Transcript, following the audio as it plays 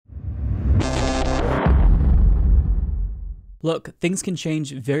Look, things can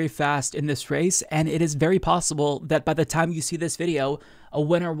change very fast in this race, and it is very possible that by the time you see this video, a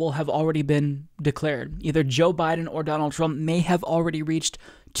winner will have already been declared. Either Joe Biden or Donald Trump may have already reached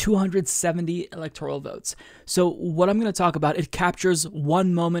 270 electoral votes. So what I'm going to talk about, it captures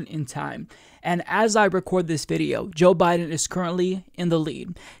one moment in time. And as I record this video, Joe Biden is currently in the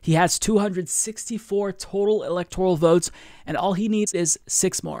lead. He has 264 total electoral votes, and all he needs is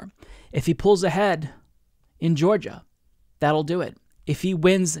 6 more. If he pulls ahead in Georgia, that'll do it. If he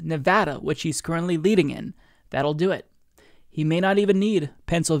wins Nevada, which he's currently leading in, that'll do it. He may not even need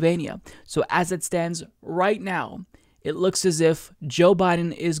Pennsylvania. So as it stands right now, it looks as if Joe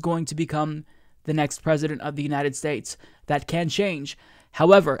Biden is going to become the next president of the United States. That can change.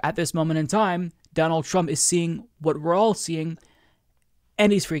 However, at this moment in time, Donald Trump is seeing what we're all seeing,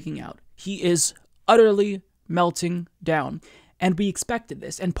 and he's freaking out. He is utterly melting down. And we expected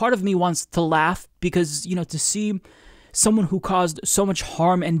this. And part of me wants to laugh because, to see someone who caused so much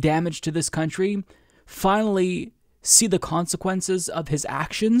harm and damage to this country finally see the consequences of his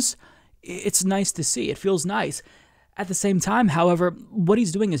actions, it's nice to see. It feels nice. At the same time, however, what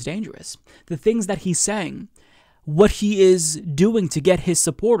he's doing is dangerous. The things that he's saying, what he is doing to get his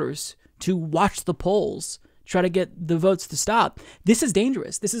supporters to watch the polls, try to get the votes to stop, this is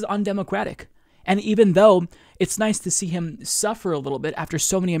dangerous. This is undemocratic. And even though it's nice to see him suffer a little bit after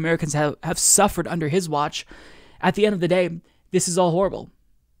so many Americans have suffered under his watch, at the end of the day, this is all horrible.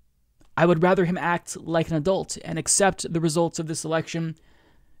 I would rather him act like an adult and accept the results of this election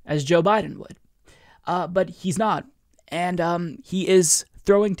as Joe Biden would. But he's not. And he is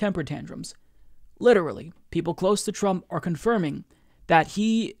throwing temper tantrums. Literally, people close to Trump are confirming that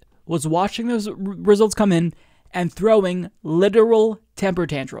he was watching those results come in and throwing literal temper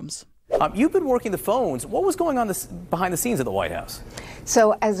tantrums. You've been working the phones. What was going on behind the scenes at the White House?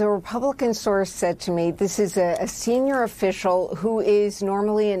 So, as a Republican source said to me, this is a senior official who is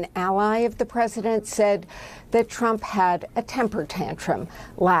normally an ally of the president, said that Trump had a temper tantrum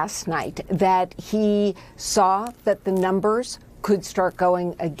last night, that he saw that the numbers could start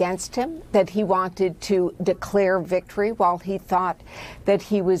going against him, that he wanted to declare victory while he thought that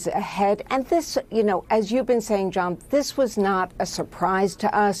he was ahead. And this, as you've been saying, John, this was not a surprise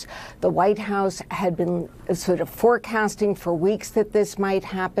to us. The White House had been sort of forecasting for weeks that this might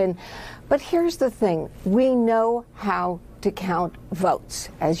happen. But here's the thing. We know how to count votes,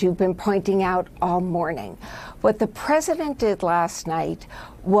 as you've been pointing out all morning. What the president did last night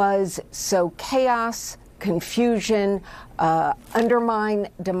was sow chaos, confusion, undermine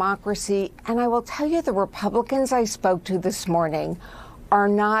democracy. And I will tell you, the Republicans I spoke to this morning are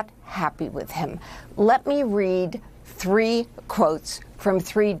not happy with him. Let me read 3 quotes from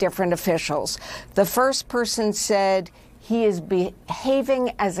 3 different officials. The first person said he is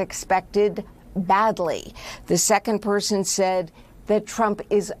behaving as expected badly. The second person said that Trump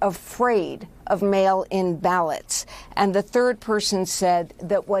is afraid of mail-in ballots. And the third person said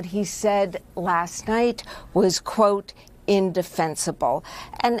that what he said last night was, quote, indefensible.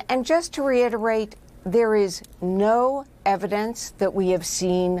 And just to reiterate, there is no evidence that we have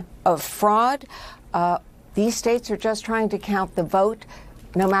seen of fraud. These states are just trying to count the vote,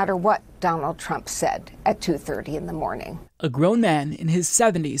 no matter what Donald Trump said at 2:30 in the morning. A grown man in his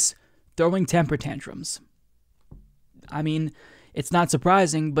 70s throwing temper tantrums. I mean, it's not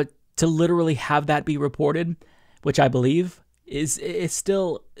surprising, but to literally have that be reported, which I believe is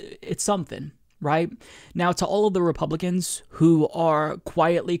still, it's something, right? Now, to all of the Republicans who are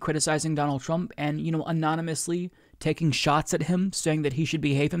quietly criticizing Donald Trump and, anonymously taking shots at him, saying that he should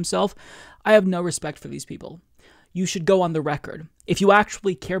behave himself, I have no respect for these people. You should go on the record. If you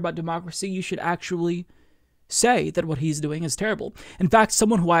actually care about democracy, you should actually say that what he's doing is terrible. In fact,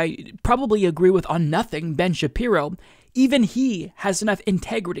 someone who I probably agree with on nothing, Ben Shapiro, even he has enough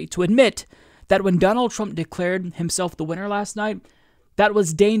integrity to admit that when Donald Trump declared himself the winner last night, that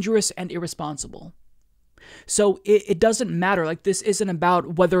was dangerous and irresponsible. So it doesn't matter. Like, this isn't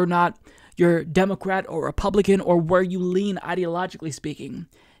about whether or not you're Democrat or Republican or where you lean ideologically speaking.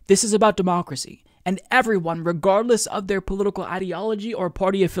 This is about democracy. And everyone, regardless of their political ideology or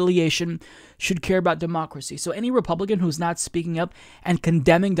party affiliation, should care about democracy. So any Republican who's not speaking up and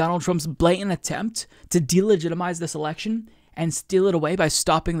condemning Donald Trump's blatant attempt to delegitimize this election and steal it away by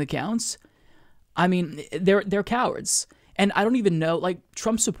stopping the counts, I mean, they're cowards. And I don't even know, like,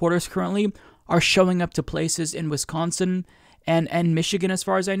 Trump supporters currently are showing up to places in Wisconsin and Michigan, as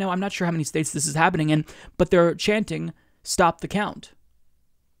far as I know. I'm not sure how many states this is happening in, but they're chanting, "Stop the count.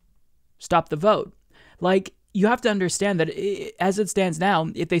 Stop the vote." Like, you have to understand that as it stands now,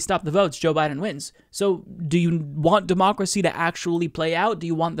 if they stop the votes, Joe Biden wins. So do you want democracy to actually play out? Do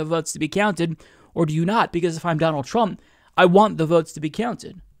you want the votes to be counted, or do you not? Because if I'm Donald Trump, I want the votes to be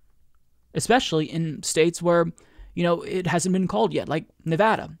counted, especially in states where, it hasn't been called yet, like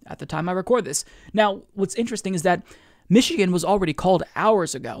Nevada, at the time I record this. Now, what's interesting is that Michigan was already called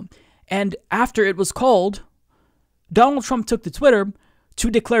hours ago, and after it was called, Donald Trump took to Twitter to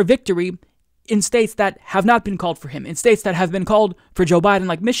declare victory in states that have not been called for him, in states that have been called for Joe Biden,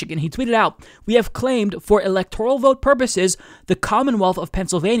 like Michigan. He tweeted out, "We have claimed for electoral vote purposes the Commonwealth of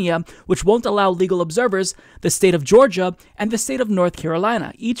Pennsylvania, which won't allow legal observers, the state of Georgia, and the state of North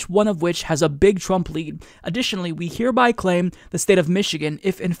Carolina, each one of which has a big Trump lead. Additionally, we hereby claim the state of Michigan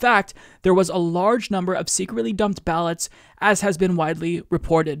if, in fact, there was a large number of secretly dumped ballots, as has been widely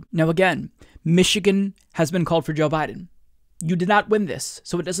reported." Now again, Michigan has been called for Joe Biden. You did not win this,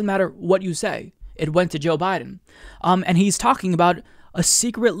 so it doesn't matter what you say. It went to Joe Biden. And he's talking about a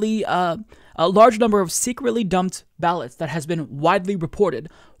large number of secretly dumped ballots that has been widely reported.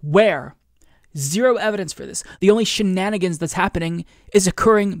 Where? Zero evidence for this. The only shenanigans that's happening is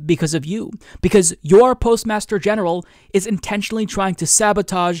occurring because of you. Because your Postmaster General is intentionally trying to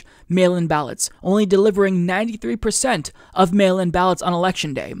sabotage mail-in ballots, only delivering 93% of mail-in ballots on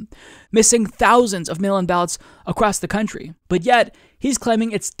Election Day, missing thousands of mail-in ballots across the country. But yet, he's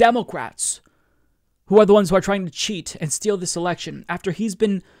claiming it's Democrats who are the ones who are trying to cheat and steal this election, after he's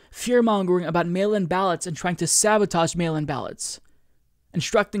been fear-mongering about mail-in ballots and trying to sabotage mail-in ballots,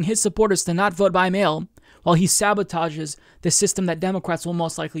 instructing his supporters to not vote by mail while he sabotages the system that Democrats will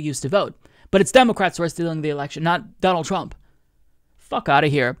most likely use to vote. But it's Democrats who are stealing the election, not Donald Trump. Fuck out of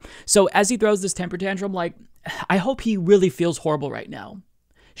here. So as he throws this temper tantrum, I hope he really feels horrible right now.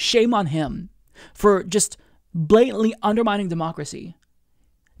 Shame on him for just blatantly undermining democracy.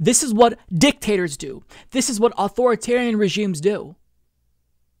 This is what dictators do. This is what authoritarian regimes do.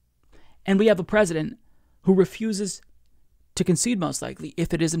 And we have a president who refuses to concede, most likely,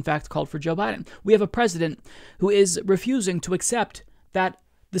 if it is in fact called for Joe Biden. We have a president who is refusing to accept that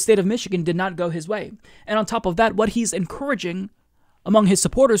the state of Michigan did not go his way. And on top of that, what he's encouraging among his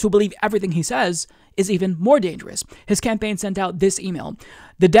supporters who believe everything he says is even more dangerous. His campaign sent out this email: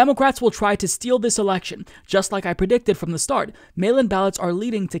 "The Democrats will try to steal this election, just like I predicted from the start. Mail-in ballots are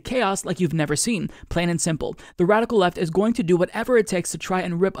leading to chaos like you've never seen. Plain and simple. The radical left is going to do whatever it takes to try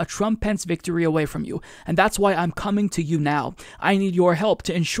and rip a Trump-Pence victory away from you. And that's why I'm coming to you now. I need your help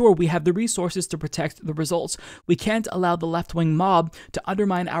to ensure we have the resources to protect the results. We can't allow the left-wing mob to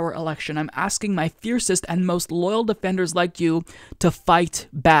undermine our election. I'm asking my fiercest and most loyal defenders like you to fight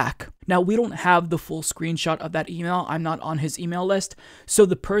back." Now, we don't have the full screenshot of that email. I'm not on his email list. So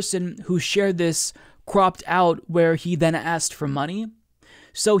the person who shared this cropped out where he then asked for money.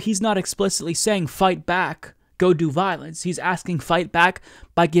 So he's not explicitly saying fight back, go do violence. He's asking fight back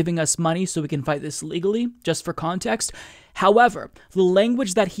by giving us money so we can fight this legally, just for context. However, the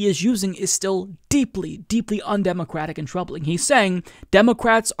language that he is using is still deeply, deeply undemocratic and troubling. He's saying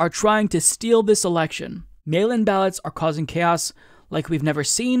Democrats are trying to steal this election. Mail-in ballots are causing chaos like we've never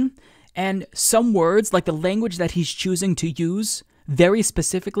seen. And some words, like the language that he's choosing to use very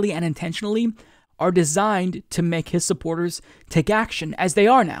specifically and intentionally, are designed to make his supporters take action, as they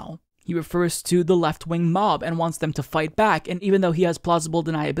are now. He refers to the left-wing mob and wants them to fight back. And even though he has plausible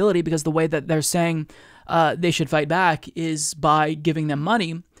deniability, because the way that they're saying they should fight back is by giving them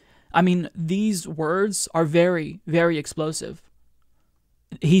money, I mean, these words are very, very explosive.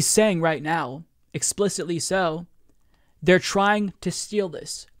 He's saying right now, explicitly so, they're trying to steal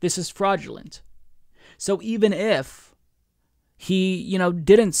this. This is fraudulent. So even if he,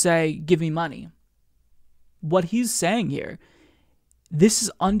 didn't say, give me money, what he's saying here, this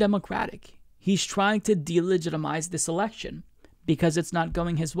is undemocratic. He's trying to delegitimize this election because it's not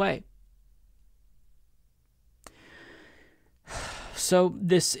going his way. So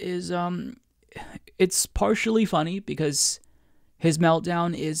this is, it's partially funny because his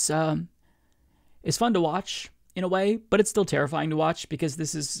meltdown is fun to watch in a way, but it's still terrifying to watch because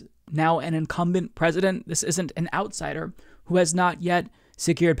this is now an incumbent president. This isn't an outsider who has not yet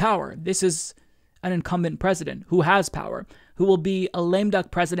secured power. This is an incumbent president who has power, who will be a lame duck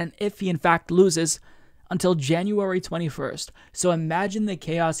president if he in fact loses until January 21st. So imagine the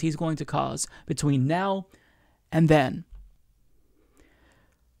chaos he's going to cause between now and then.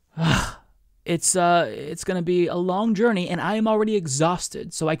 It's going to be a long journey, and I am already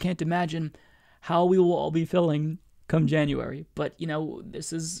exhausted, so I can't imagine how we will all be feeling come January. But,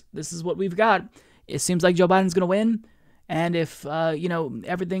 this is what we've got. It seems like Joe Biden's going to win. And if,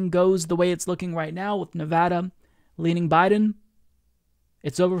 everything goes the way it's looking right now with Nevada leaning Biden,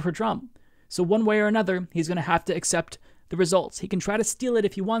 it's over for Trump. So one way or another, he's going to have to accept the results. He can try to steal it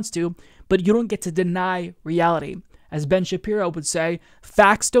if he wants to, but you don't get to deny reality. As Ben Shapiro would say,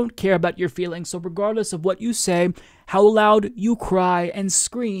 facts don't care about your feelings, so regardless of what you say, how loud you cry and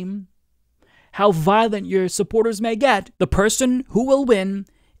scream, how violent your supporters may get, the person who will win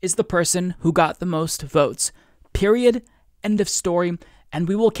is the person who got the most votes. Period. End of story. And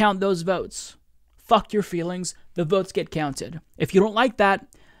we will count those votes. Fuck your feelings. The votes get counted. If you don't like that,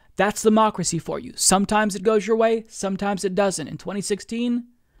 that's democracy for you. Sometimes it goes your way, sometimes it doesn't. In 2016,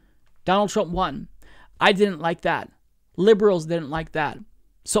 Donald Trump won. I didn't like that. Liberals didn't like that.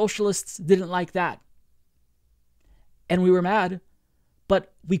 Socialists didn't like that. And we were mad,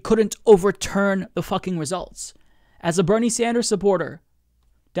 but we couldn't overturn the fucking results. As a Bernie Sanders supporter,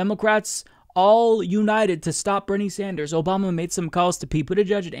 Democrats all united to stop Bernie Sanders. Obama made some calls to Pete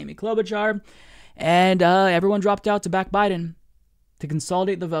Buttigieg and Amy Klobuchar, and everyone dropped out to back Biden to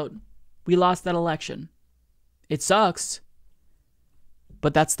consolidate the vote. We lost that election. It sucks,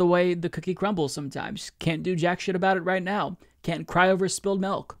 but that's the way the cookie crumbles sometimes. Can't do jack shit about it right now. Can't cry over spilled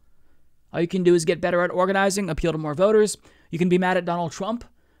milk. All you can do is get better at organizing, appeal to more voters. You can be mad at Donald Trump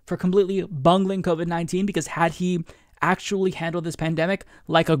for completely bungling COVID-19, because had he actually handled this pandemic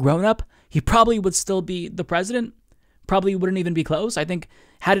like a grown-up, he probably would still be the president. Probably wouldn't even be close. I think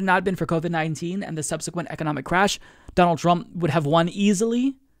had it not been for COVID-19 and the subsequent economic crash, Donald Trump would have won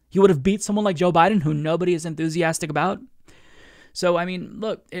easily. He would have beat someone like Joe Biden, who nobody is enthusiastic about. So, I mean,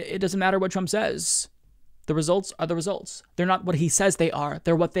 look, it doesn't matter what Trump says. The results are the results. They're not what he says they are.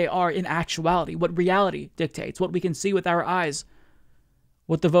 They're what they are in actuality, what reality dictates, what we can see with our eyes,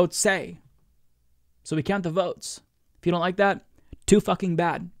 what the votes say. So we count the votes. If you don't like that, too fucking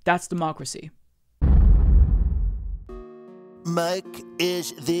bad. That's democracy. Mike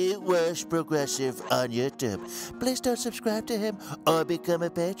is the worst progressive on YouTube. Please don't subscribe to him or become a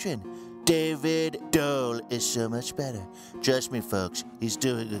patron. David Dole is so much better. Trust me, folks, he's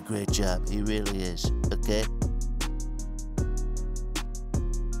doing a great job. He really is, okay?